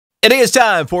It is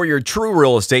time for your True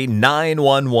Real Estate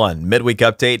 911 midweek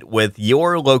update with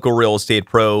your local real estate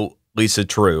pro, Lisa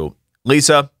Treu.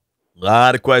 Lisa, a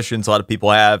lot of questions a lot of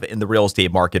people have in the real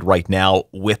estate market right now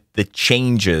with the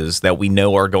changes that we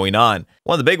know are going on.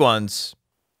 One of the big ones,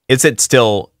 is it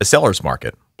still a seller's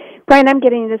market? Brian, I'm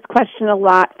getting this question a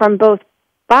lot from both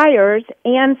buyers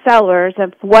and sellers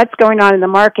of what's going on in the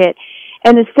market.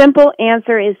 And the simple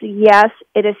answer is yes,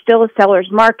 it is still a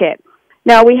seller's market.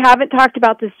 Now, we haven't talked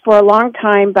about this for a long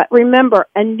time, but remember,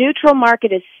 a neutral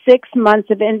market is 6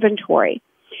 months of inventory.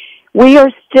 We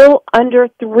are still under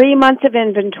 3 months of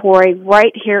inventory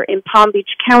right here in Palm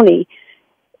Beach County.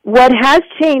 What has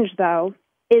changed, though,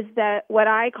 is that what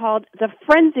I called the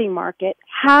frenzy market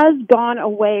has gone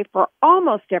away for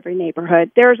almost every neighborhood.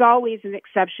 There's always an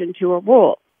exception to a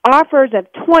rule. Offers of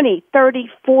 20, 30,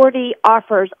 40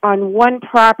 offers on one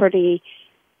property,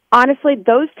 honestly,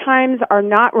 those times are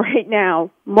not right now.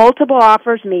 Multiple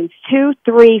offers means 2,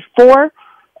 3, 4,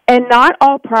 and not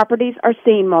all properties are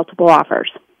seeing multiple offers.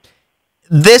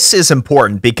 This is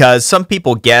important because some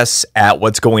people guess at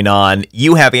what's going on.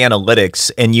 You have analytics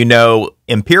and you know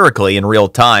empirically in real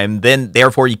time, then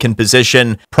therefore you can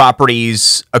position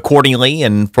properties accordingly.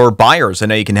 And for buyers, I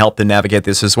know you can help them navigate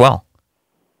this as well.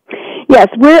 Yes,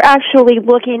 we're actually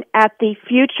looking at the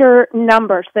future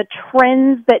numbers, the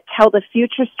trends that tell the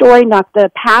future story, not the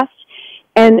past,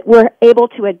 and we're able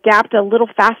to adapt a little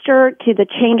faster to the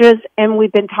changes, and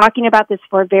we've been talking about this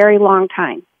for a very long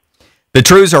time. The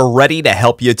Treus are ready to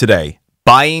help you today.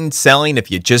 Buying, selling,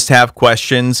 if you just have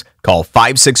questions, call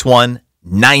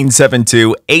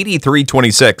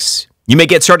 561-972-8326. You may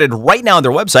get started right now on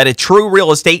their website at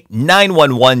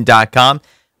TreuRealEstate911.com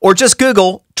or just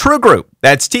Google Treu Group.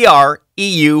 That's Treu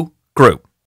Group.